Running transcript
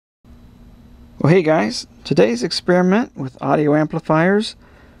Well, hey guys, today's experiment with audio amplifiers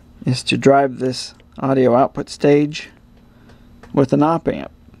is to drive this audio output stage with an op amp.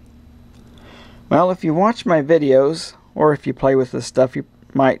 Well, if you watch my videos or if you play with this stuff, you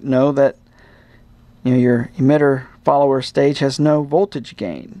might know that your emitter follower stage has no voltage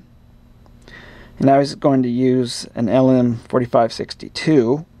gain. And I was going to use an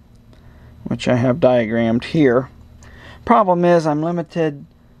LM1875, which I have diagrammed here. Problem is I'm limited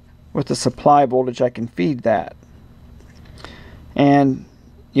with the supply voltage I can feed that. And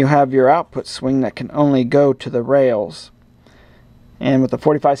you have your output swing that can only go to the rails. And with the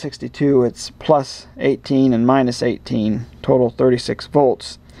 4562 it's plus 18 and minus 18, total 36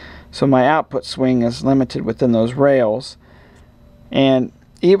 volts. So my output swing is limited within those rails. And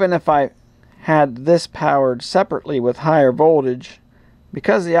even if I had this powered separately with higher voltage,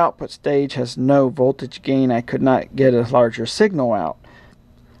 because the output stage has no voltage gain, I could not get a larger signal out.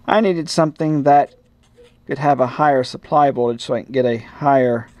 I needed something that could have a higher supply voltage so I can get a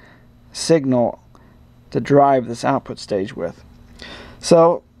higher signal to drive this output stage with.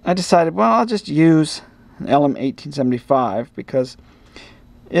 So I decided, well, I'll just use an LM1875 because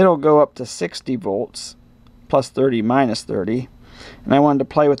it'll go up to 60 volts, plus 30, minus 30. And I wanted to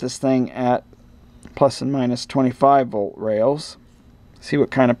play with this thing at plus and minus 25 volt rails, see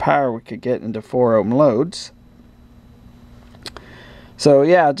what kind of power we could get into 4 ohm loads. So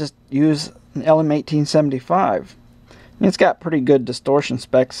yeah, just use an LM1875. It's got pretty good distortion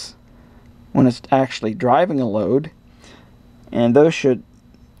specs when it's actually driving a load, and those should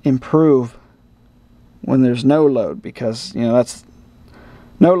improve when there's no load, because that's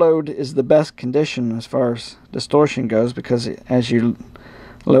no load is the best condition as far as distortion goes, because as you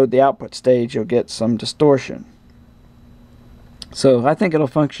load the output stage you'll get some distortion. So I think it'll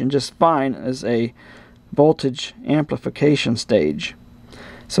function just fine as a voltage amplification stage.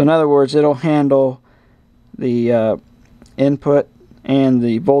 So in other words, it'll handle the input and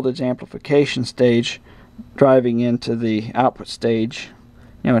the voltage amplification stage driving into the output stage.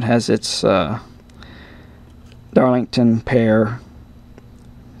 It has its Darlington pair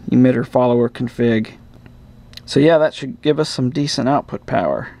emitter follower config. So yeah, that should give us some decent output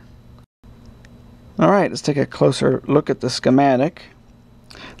power. Alright, let's take a closer look at the schematic.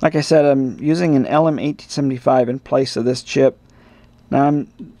 Like I said, I'm using an LM1875 in place of this chip. Now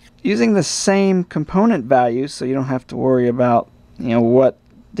I'm using the same component values, so you don't have to worry about what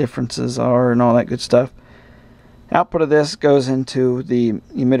differences are and all that good stuff. Output of this goes into the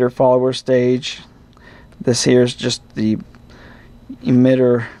emitter follower stage. This here is just the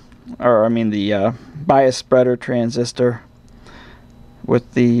emitter, or the bias spreader transistor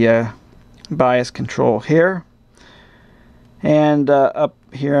with the bias control here. And up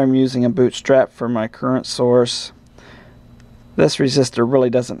here I'm using a bootstrap for my current source. This resistor really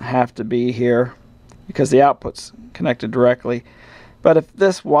doesn't have to be here because the output's connected directly. But if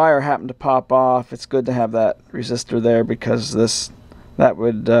this wire happened to pop off, it's good to have that resistor there, because that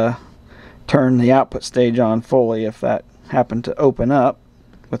would turn the output stage on fully if that happened to open up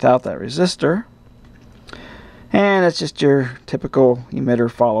without that resistor. And it's just your typical emitter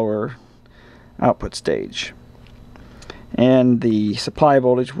follower output stage. And the supply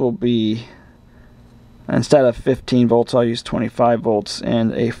voltage will be, instead of 15 volts, I'll use 25 volts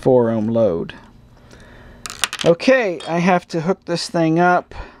and a 4 ohm load. Okay, I have to hook this thing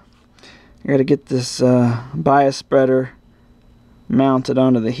up. I got to get this bias spreader mounted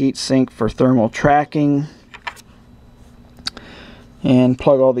onto the heat sink for thermal tracking, and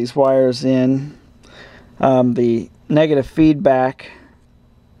plug all these wires in. The negative feedback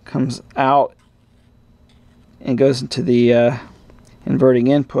comes out and goes into the inverting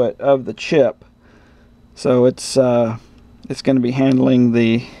input of the chip. So it's going to be handling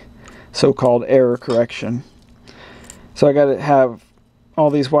the so-called error correction. So I got to have all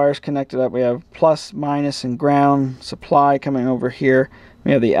these wires connected up. We have plus, minus, and ground supply coming over here.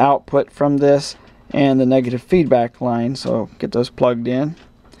 We have the output from this and the negative feedback line. So I'll get those plugged in.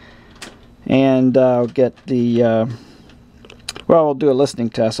 And I'll get the, well, we'll do a listening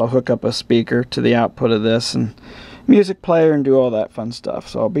test. I'll hook up a speaker to the output of this and music player and do all that fun stuff.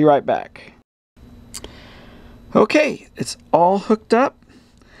 So I'll be right back. Okay, it's all hooked up.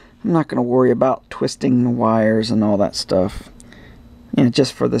 I'm not going to worry about twisting the wires and all that stuff,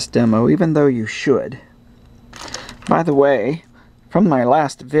 just for this demo, even though you should. By the way, from my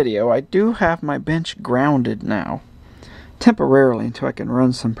last video, I do have my bench grounded now, temporarily until I can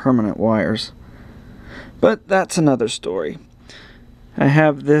run some permanent wires. But that's another story. I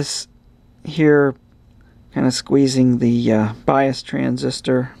have this here kind of squeezing the bias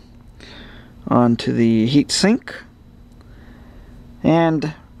transistor onto the heat sink,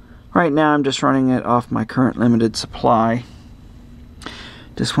 and Right now I'm just running it off my current limited supply.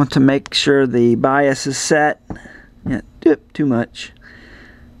 Just want to make sure the bias is set. Yeah, too much.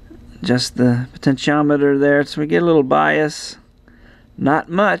 Just the potentiometer there, so we get a little bias. Not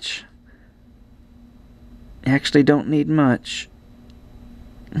much. Actually don't need much.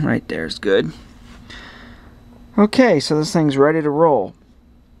 Right there's good. Okay, so this thing's ready to roll.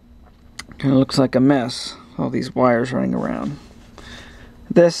 Kind of looks like a mess. All these wires running around.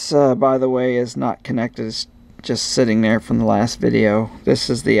 This, by the way, is not connected. It's just sitting there from the last video. This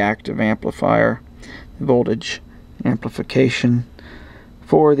is the active amplifier, voltage amplification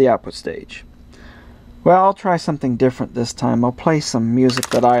for the output stage. Well, I'll try something different this time. I'll play some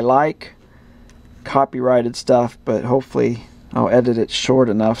music that I like, copyrighted stuff, but hopefully I'll edit it short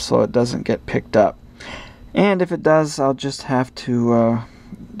enough so it doesn't get picked up. And if it does, I'll just have to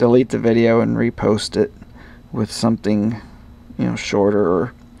delete the video and repost it with something, you know, shorter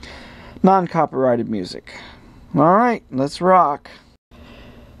or non-copyrighted music. Alright, let's rock.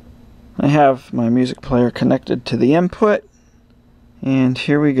 I have my music player connected to the input, and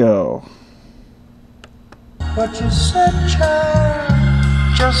here we go. But you said, child,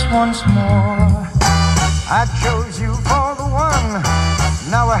 just once more. I chose you for the one.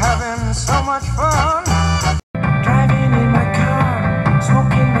 Now we're having so much fun. Driving in my car,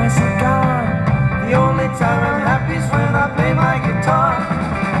 smoking my cigar. The only time I'm happy is when I play my guitar.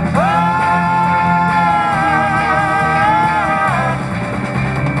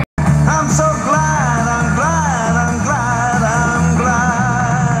 I'm so glad, I'm glad, I'm glad, I'm glad.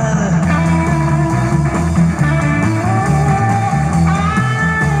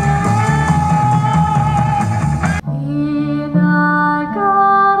 In a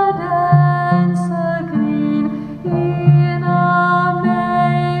garden so green, in a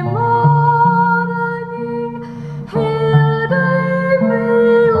May morning, Hilda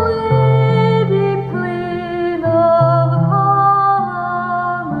may lady plain of colors.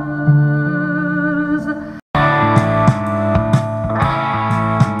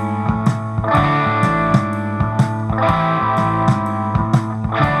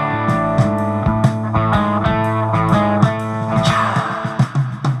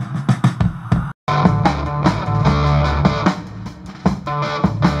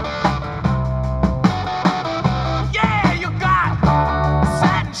 Yeah, you got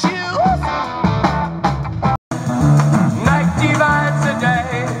satin shoes. Night divides the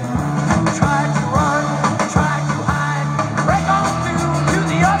day. Try to run, try to hide. Break on through to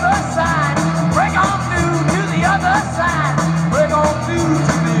the other side. Break on through to the other side. Break on through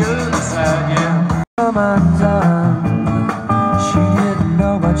to the other side, yeah. She didn't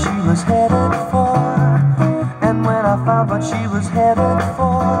know what she was headed for. And when I found what she was headed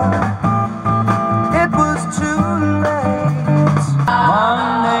for, it was too late.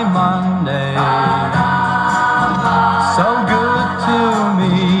 Monday, Monday, so good to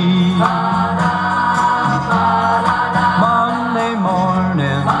me. Monday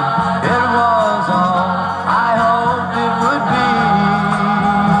morning, it was all I hoped it would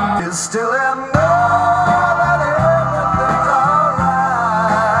be. You still am know that everything's alright.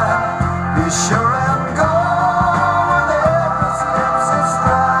 Be sure and go when every step is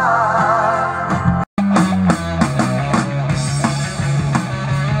right.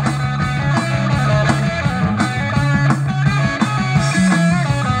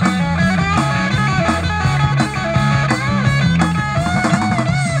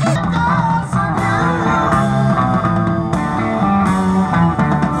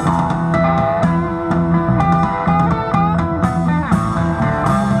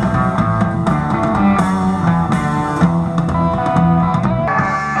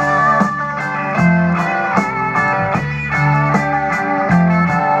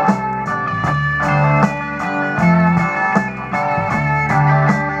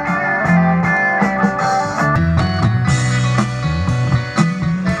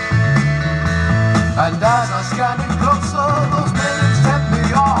 And as I was getting closer, those minutes kept me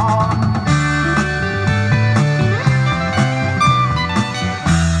on.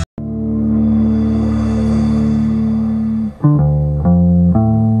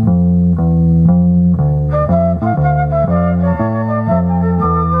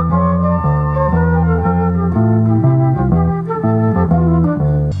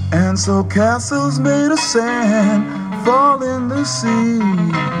 And so castles made of sand fall in the sea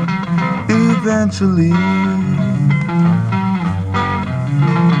eventually.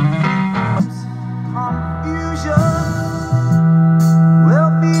 Confusion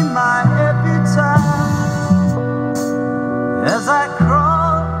will be my epitaph as I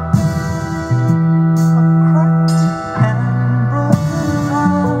crawl a cracked and broken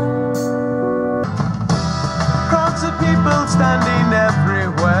path. standing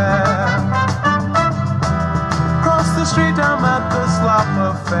everywhere. Across the street I'm at the slop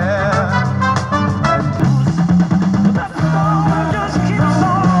affair. But the storm just keeps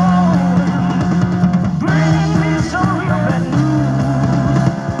on bringing me some real bad news.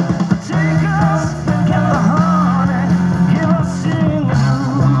 Take us and get the honey, give us sing the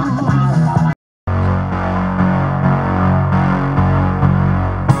blues.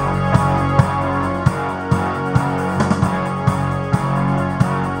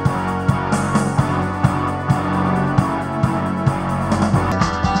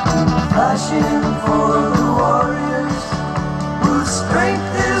 Flashing for the warriors whose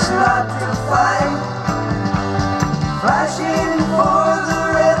strength is not to fight. Flashing for the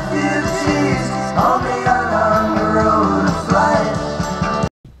refugees on the road of flight.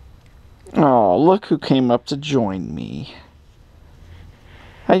 Oh, look who came up to join me.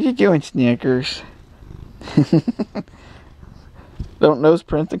 How you doing, Snickers? Don't nose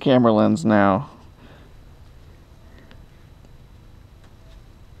print the camera lens now.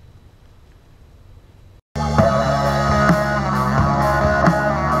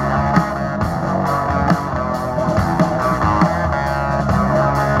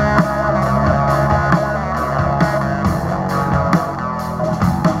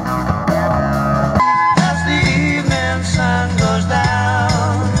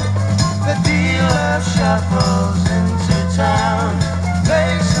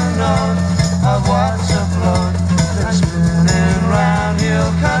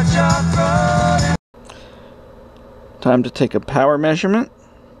 Time to take a power measurement.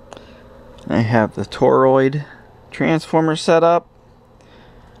 I have the toroid transformer set up,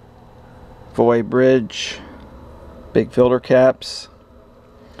 Void bridge, big filter caps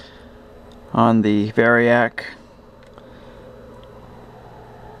on the Variac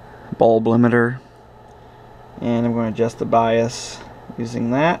bulb limiter, and I'm going to adjust the bias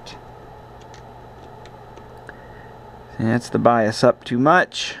using that. And that's the bias up too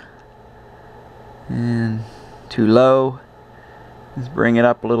much and too low. Let's bring it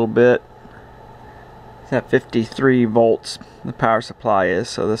up a little bit. It's at 53 volts the power supply is,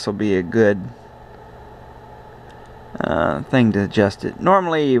 so this will be a good thing to adjust it.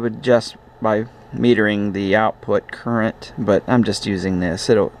 Normally you would adjust by metering the output current, but I'm just using this.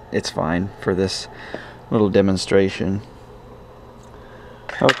 It's fine for this little demonstration.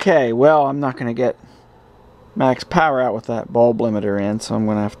 Okay, well, I'm not going to get max power out with that bulb limiter in, so I'm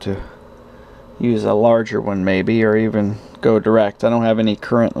going to have to use a larger one maybe, or even go direct. I don't have any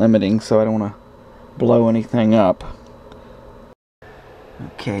current limiting, so I don't want to blow anything up.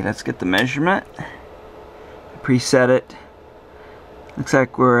 Okay, let's get the measurement. Preset it. Looks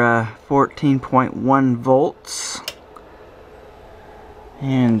like we're 14.1 volts.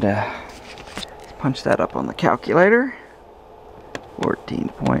 And let's punch that up on the calculator.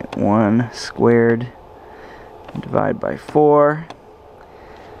 14.1 squared divide by 4.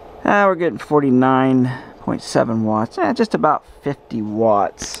 We're getting 49.7 watts. Just about 50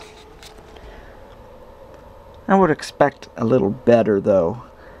 watts. I would expect a little better though.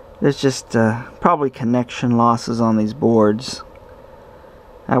 There's just probably connection losses on these boards.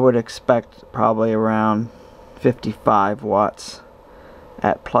 I would expect probably around 55 watts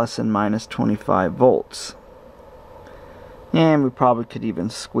at plus and minus 25 volts. And we probably could even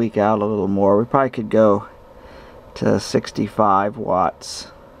squeak out a little more. We probably could go to 65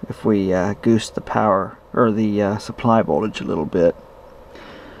 watts if we goose the power or the supply voltage a little bit.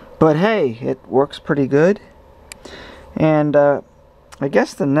 But hey, it works pretty good. And I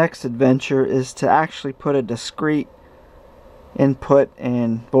guess the next adventure is to actually put a discrete input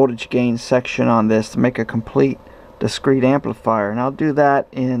and voltage gain section on this to make a complete discrete amplifier, and I'll do that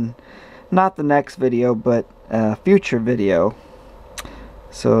in not the next video but a future video,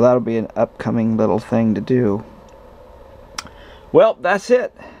 so that'll be an upcoming little thing to do. Well, that's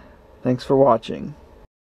it. Thanks for watching.